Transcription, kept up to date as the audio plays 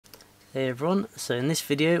Hey everyone, so in this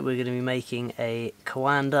video we're going to be making a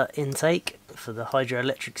Coanda intake for the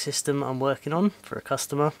hydroelectric system I'm working on for a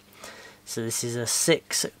customer. So this is a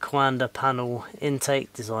 6 Coanda panel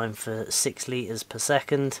intake designed for 6 litres per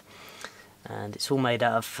second, and it's all made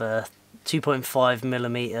out of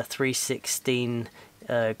 2.5mm 316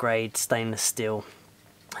 grade stainless steel,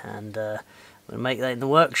 and we'll make that in the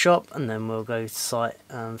workshop and then we'll go to site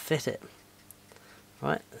and fit it.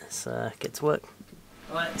 Right, let's get to work.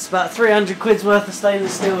 Right, it's about 300 quid's worth of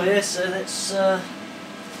stainless steel here, so let's hope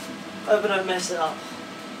I don't mess it up.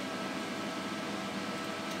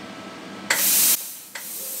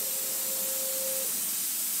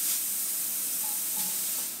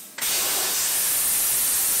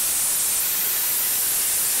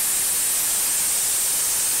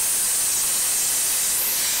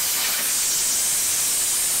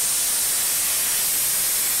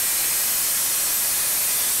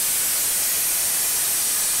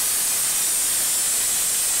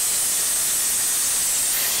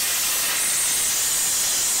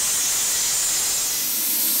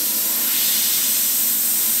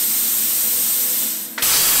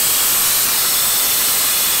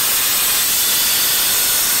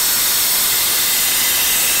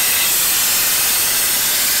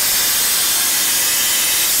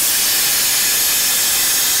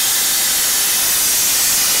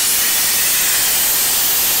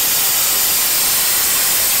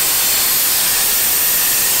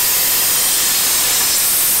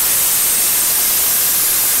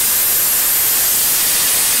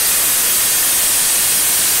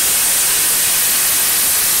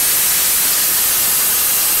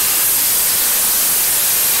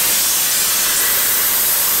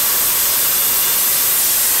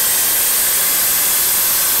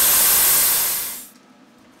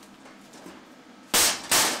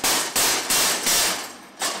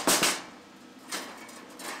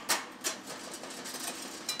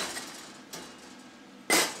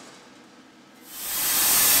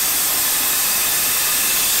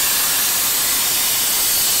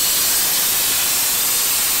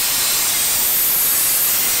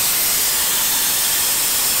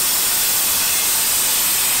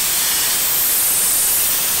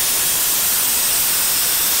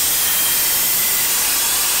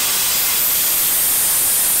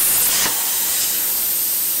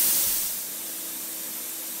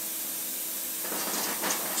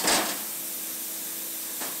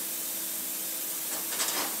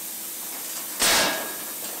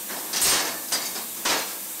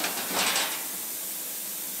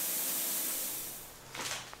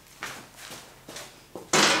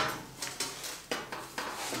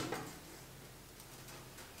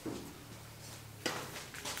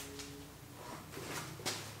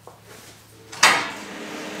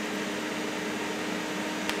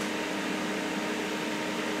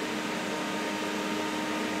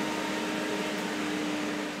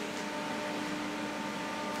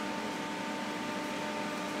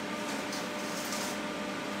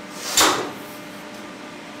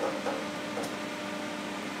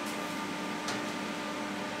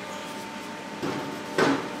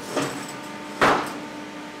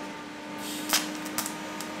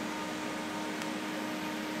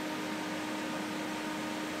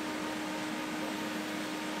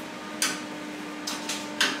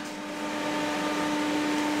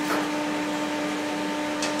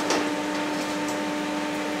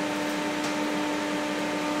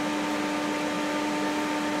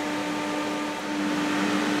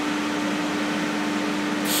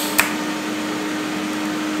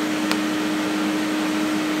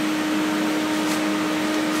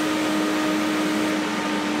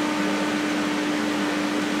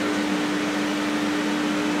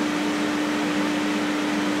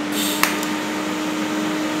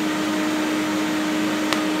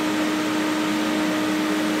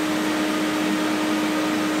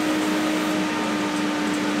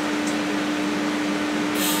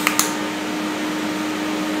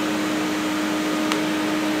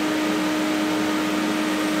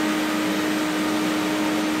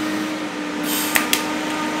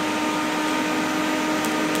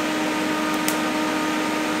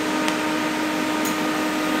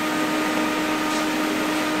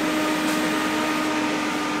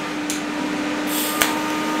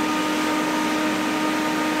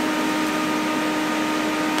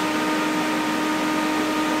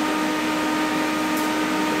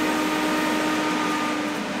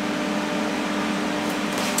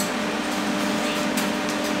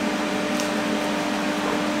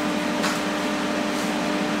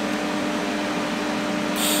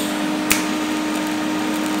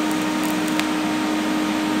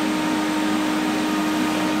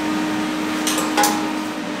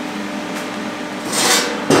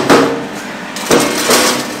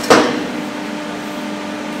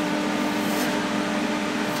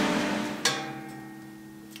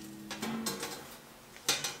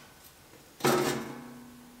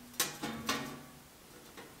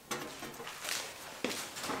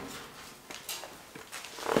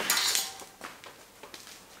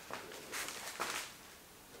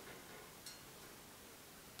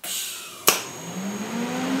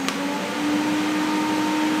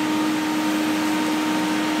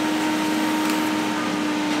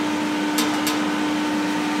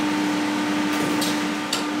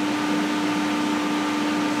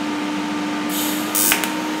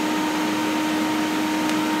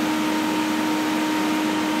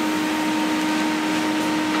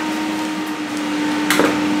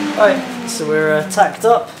 Right, so we're tacked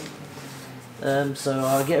up. So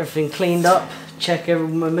I'll get everything cleaned up, check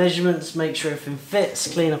my measurements, make sure everything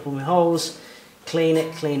fits, clean up all my holes, clean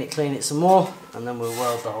it some more, and then we'll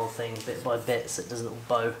weld the whole thing bit by bit so it doesn't all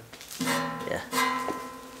bow. Yeah.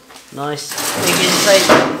 Nice big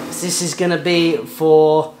intake. This is going to be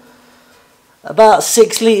for about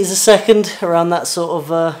 6 litres a second, around that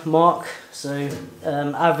sort of mark. So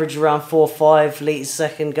average around 4 or 5 litres a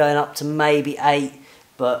second, going up to maybe 8,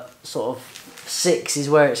 but sort of 6 is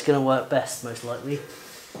where it's going to work best, most likely.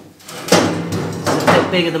 It's a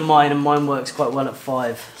bit bigger than mine, and mine works quite well at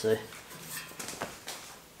 5. So.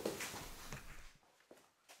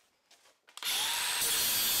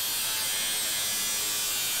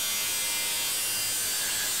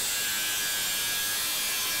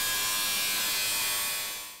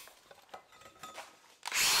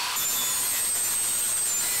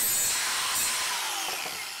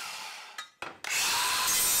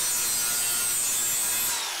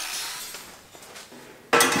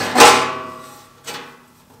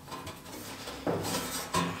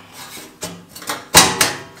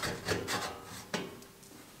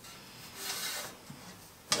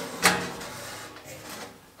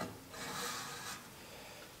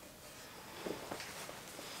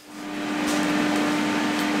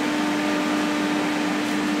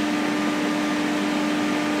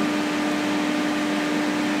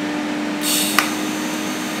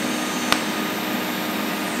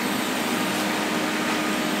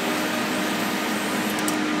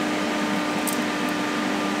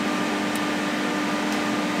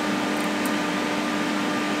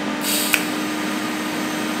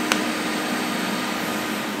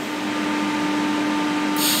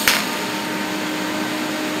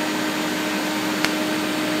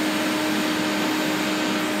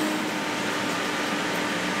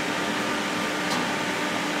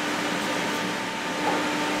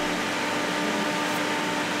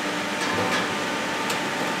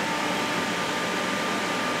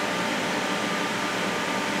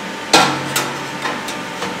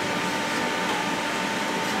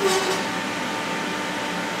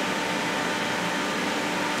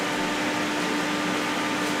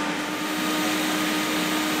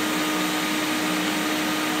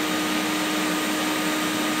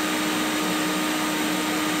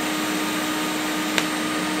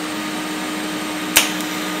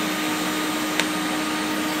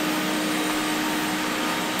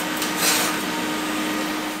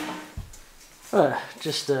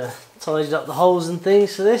 Just tidied up the holes and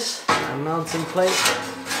things for this mounting plate.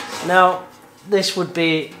 Now this would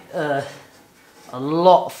be a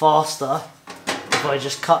lot faster if I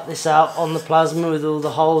just cut this out on the plasma with all the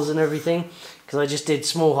holes and everything, because I just did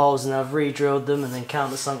small holes and I've re-drilled them and then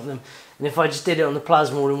countersunk them, and if I just did it on the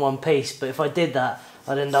plasma all in one piece, but if I did that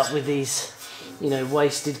I'd end up with these, you know,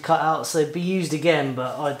 wasted cutouts. They'd be used again,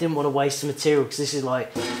 but I didn't want to waste the material because this is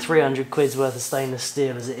like 300 quid's worth of stainless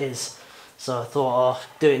steel as it is. So I thought I'll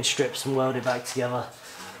do it in strips and weld it back together.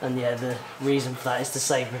 And yeah, the reason for that is to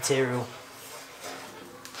save material.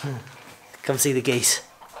 Come see the geese.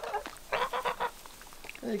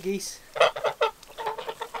 Hey geese.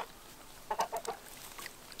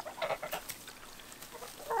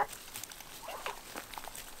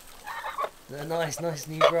 They're nice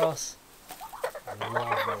new grass.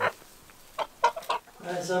 Lovely.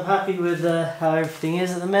 Right, so I'm happy with how everything is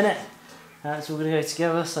at the minute. It's all going to go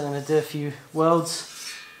together, so I'm going to do a few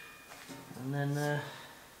welds and then yeah.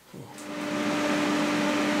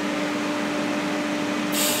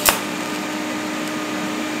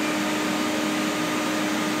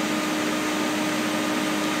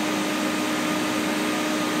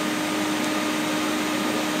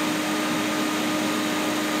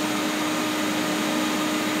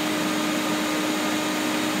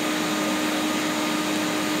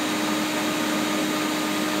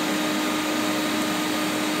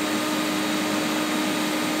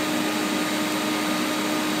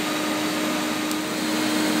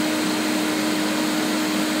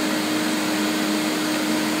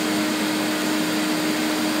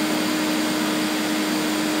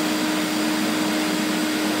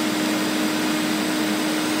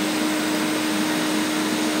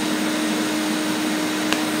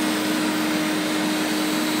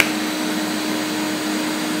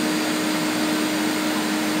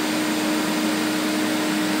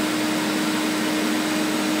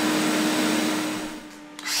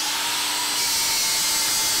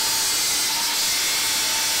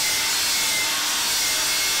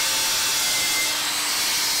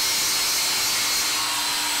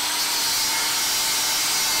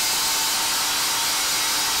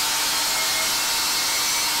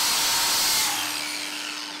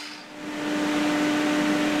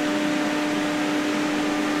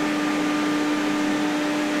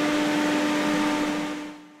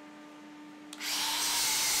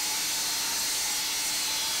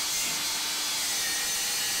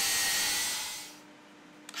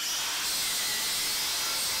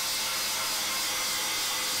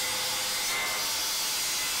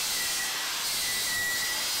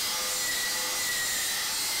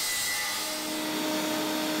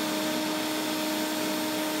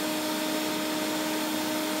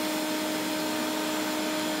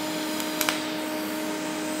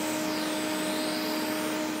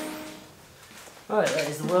 Right, that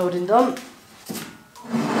is the welding done.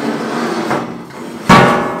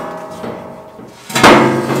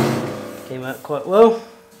 Came out quite well.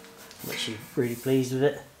 I'm actually really pleased with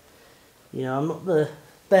it. You know, I'm not the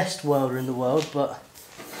best welder in the world, but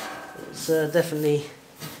it's definitely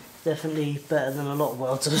better than a lot of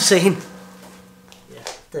welds I've seen. Yeah,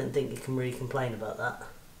 don't think you can really complain about that.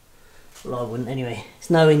 Well, I wouldn't anyway. It's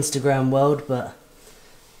no Instagram weld, but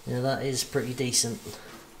you know, that is pretty decent.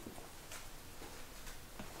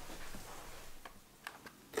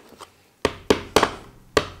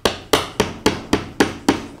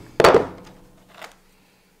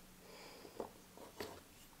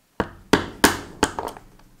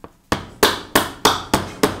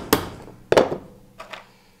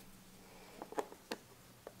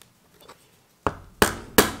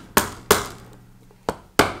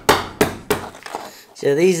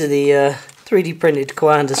 So these are the 3D printed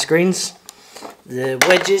Coanda screens. The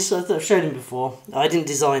wedges, I've shown them before. I didn't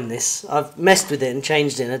design this. I've messed with it and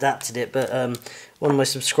changed it and adapted it, but one of my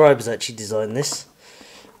subscribers actually designed this.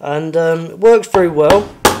 And it works very well.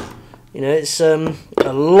 You know, it's a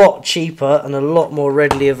lot cheaper and a lot more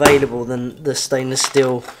readily available than the stainless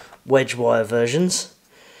steel wedge wire versions.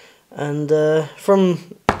 And from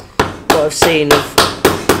what I've seen of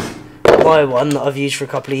my one that I've used for a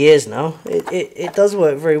couple of years now, it does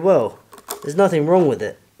work very well. There's nothing wrong with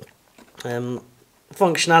it.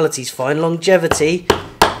 Functionality's fine. Longevity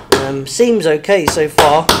seems okay so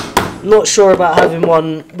far. I'm not sure about having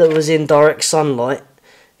one that was in direct sunlight,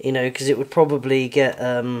 you know, because it would probably get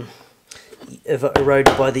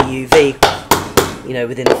eroded by the UV, you know,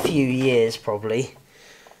 within a few years probably.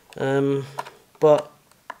 But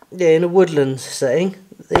yeah, in a woodland setting,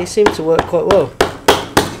 they seem to work quite well.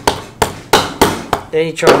 The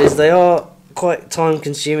only trouble is they are quite time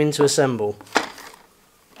consuming to assemble,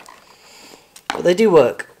 but they do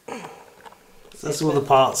work. So that's all the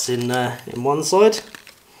parts in one side.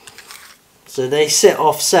 So they sit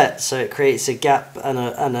offset, so it creates a gap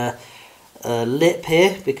and a lip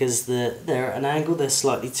here because they're at an angle, they're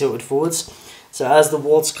slightly tilted forwards. So as the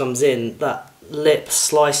water comes in, that lip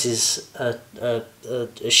slices,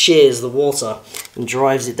 shears the water and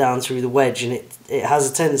drives it down through the wedge, and it has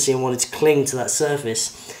a tendency in wanting to cling to that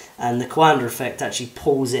surface, and the Coanda effect actually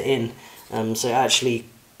pulls it in. So actually,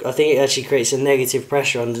 I think it actually creates a negative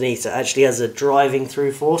pressure underneath. It actually has a driving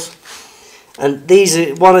through force, and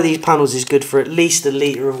one of these panels is good for at least 1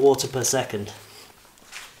 litre of water per second.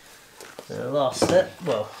 So the last step,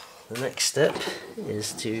 well, the next step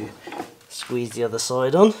is to squeeze the other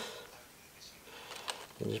side on.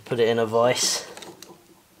 And just put it in a vise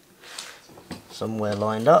somewhere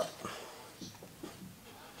lined up.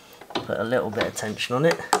 Put a little bit of tension on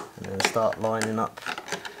it, and then start lining up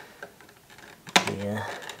the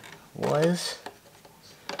wires.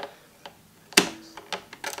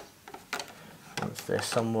 Once they're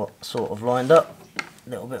somewhat sort of lined up, a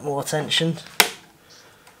little bit more tension.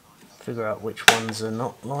 Figure out which ones are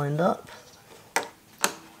not lined up.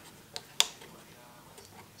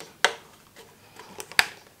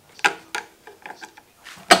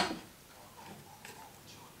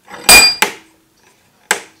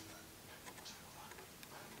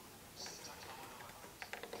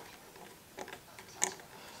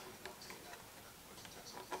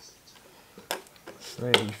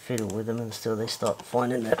 Slowly fiddle with them until they start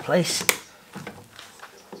finding their place.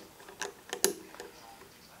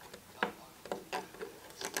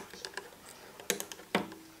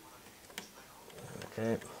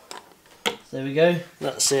 Okay, so there we go,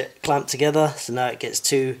 that's it clamped together. So now it gets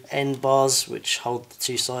 2 end bars which hold the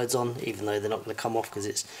 2 sides on, even though they're not going to come off because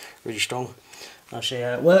it's really strong. I'll show you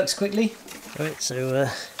how it works quickly. Right, so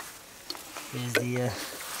here's the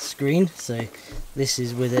screen. So this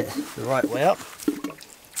is with it the right way up.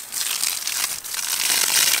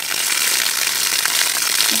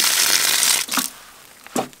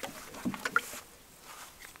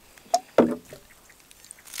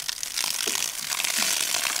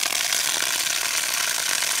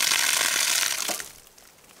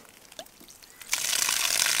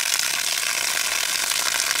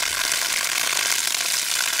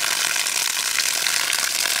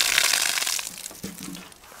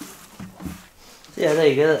 Yeah, there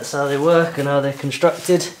you go, that's how they work and how they're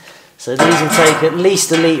constructed. So these will take at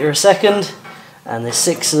least 1 litre a second, and there's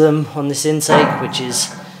 6 of them on this intake, which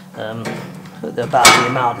is about the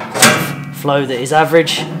amount of flow that is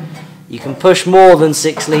average. You can push more than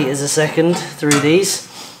 6 litres a second through these,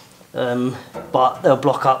 but they'll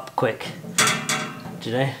block up quick,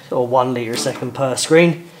 do you know, or 1 litre a second per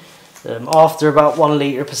screen. After about 1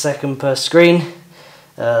 litre per second per screen,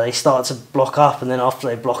 they start to block up, and then after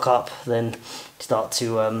they block up, then start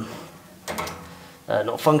to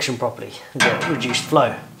not function properly and get reduced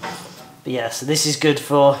flow. But yeah, so this is good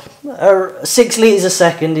for 6 litres a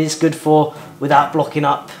second is good for without blocking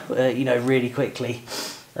up, you know, really quickly.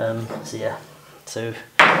 So yeah, so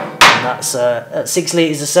that's at 6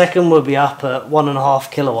 litres a second we'll be up at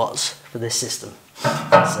 1.5 kilowatts for this system.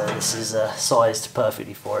 So this is sized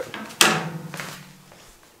perfectly for it.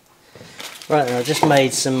 Right, and I've just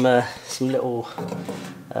made some little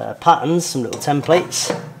patterns, some little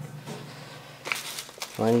templates.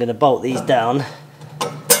 I'm going to bolt these down,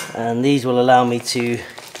 and these will allow me to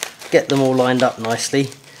get them all lined up nicely,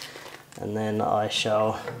 and then I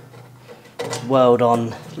shall weld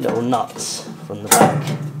on little nuts from the back,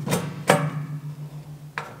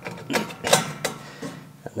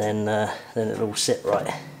 and then it'll all sit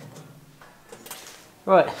right.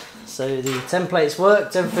 Right, so the template's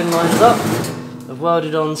worked, everything lines up. I've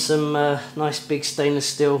welded on some nice big stainless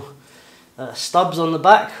steel stubs on the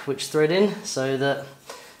back which thread in so that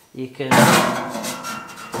you can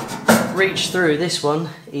reach through this one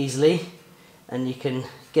easily, and you can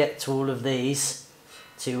get to all of these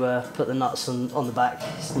to put the nuts on the back.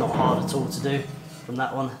 It's not hard at all to do from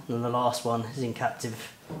that one. And then the last one is in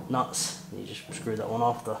captive nuts, you just screw that one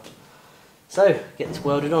after. So get to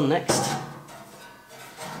welded on next.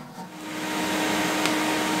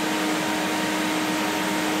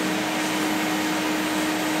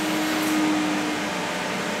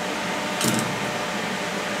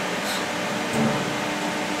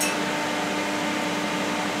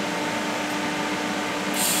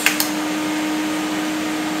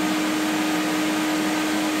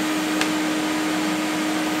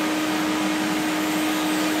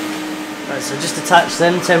 Right, so just attach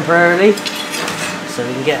them temporarily so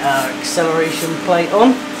we can get our acceleration plate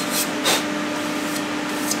on.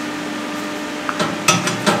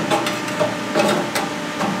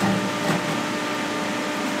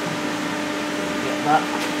 Get that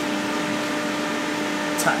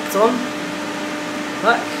tacked on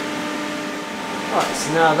back. Right,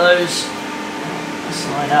 so now those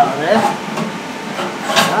slide out of there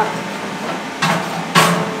like that.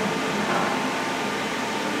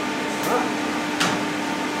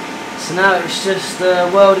 So now it's just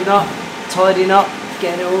welding up, tidying up,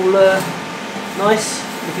 getting it all nice,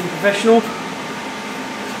 looking professional,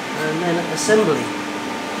 and then assembly.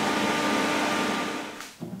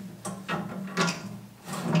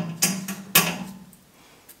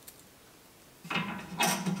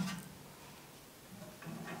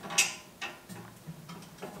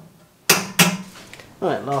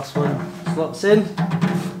 Right, last one slots in.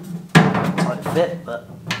 Tight fit, but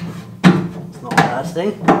it's not a bad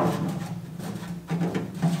thing.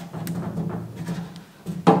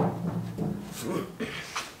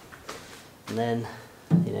 And then,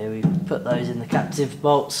 you know, we put those in the captive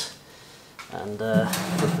bolts, and we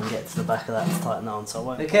can get to the back of that to tighten that on.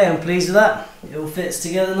 So okay, I'm pleased with that. It all fits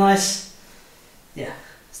together nice. Yeah,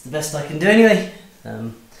 it's the best I can do anyway.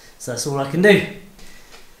 So that's all I can do.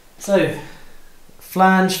 So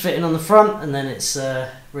flange fitting on the front, and then it's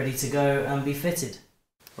ready to go and be fitted.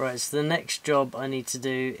 Right, so the next job I need to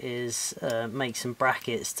do is make some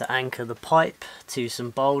brackets to anchor the pipe to some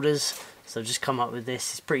boulders. So I've just come up with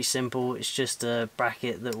this. It's pretty simple. It's just a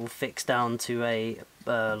bracket that will fix down to a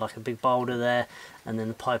like a big boulder there, and then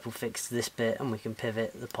the pipe will fix to this bit, and we can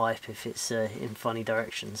pivot the pipe if it's in funny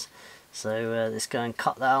directions. So let's go and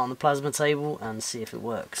cut that out on the plasma table and see if it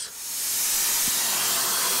works.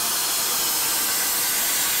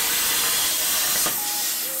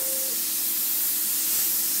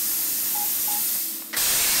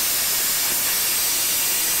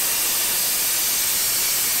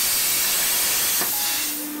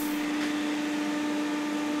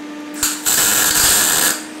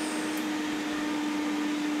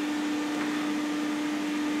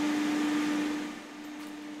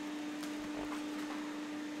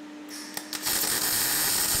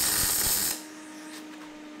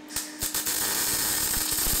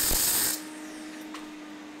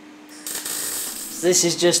 This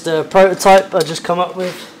is just a prototype I just come up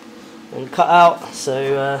with and cut out.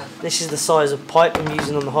 So this is the size of pipe I'm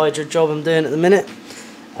using on the hydro job I'm doing at the minute,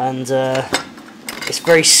 and it's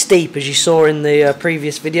very steep as you saw in the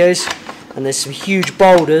previous videos, and there's some huge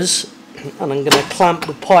boulders, and I'm going to clamp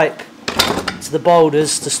the pipe to the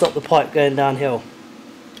boulders to stop the pipe going downhill.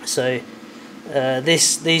 So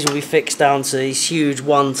these will be fixed down to these huge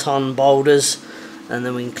 1-ton boulders, and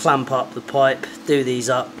then we can clamp up the pipe, do these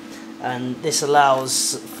up. And this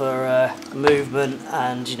allows for movement,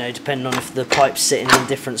 and, you know, depending on if the pipe's sitting in a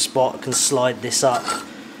different spot, I can slide this up,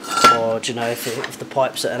 or, you know, if the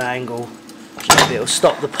pipe's at an angle, it'll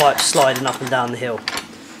stop the pipe sliding up and down the hill.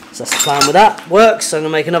 So that's the plan with that. Works, so I'm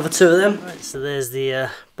going to make another 2 of them. Right, so there's the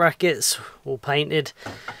brackets, all painted,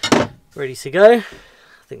 ready to go. I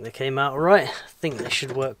think they came out alright. I think they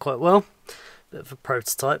should work quite well. Bit of a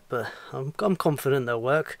prototype, but I'm confident they'll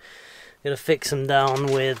work. I'm going to fix them down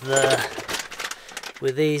with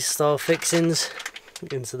these style fixings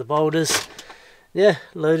into the boulders. Yeah,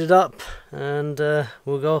 load it up, and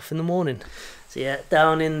we'll go off in the morning. So yeah,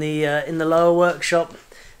 down in the lower workshop.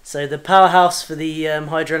 So the powerhouse for the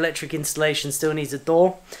hydroelectric installation still needs a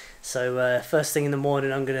door. So first thing in the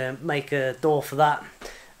morning, I'm going to make a door for that,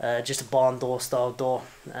 just a barn door style door,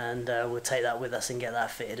 and we'll take that with us and get that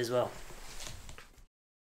fitted as well.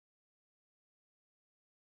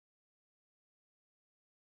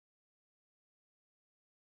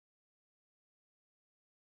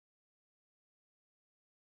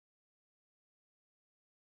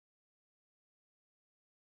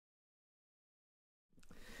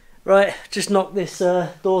 Right, just knocked this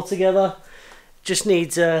door together. Just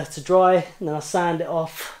needs to dry, and then I'll sand it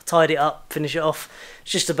off, tidy it up, finish it off.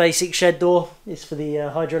 It's just a basic shed door. It's for the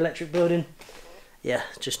hydroelectric building. Yeah,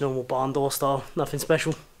 just normal barn door style, nothing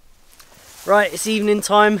special. Right, it's evening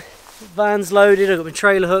time. Van's loaded. I've got my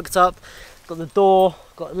trailer hooked up. Got the door.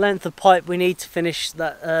 Got the length of pipe we need to finish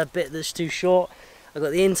that bit that's too short. I've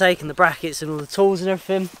got the intake and the brackets and all the tools and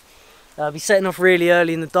everything. I'll be setting off really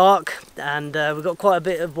early in the dark, and we've got quite a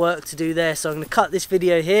bit of work to do there, so I'm going to cut this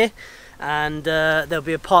video here, and there'll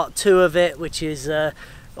be a part 2 of it, which is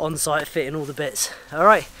on-site fitting all the bits.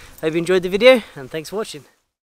 Alright, hope you enjoyed the video, and thanks for watching.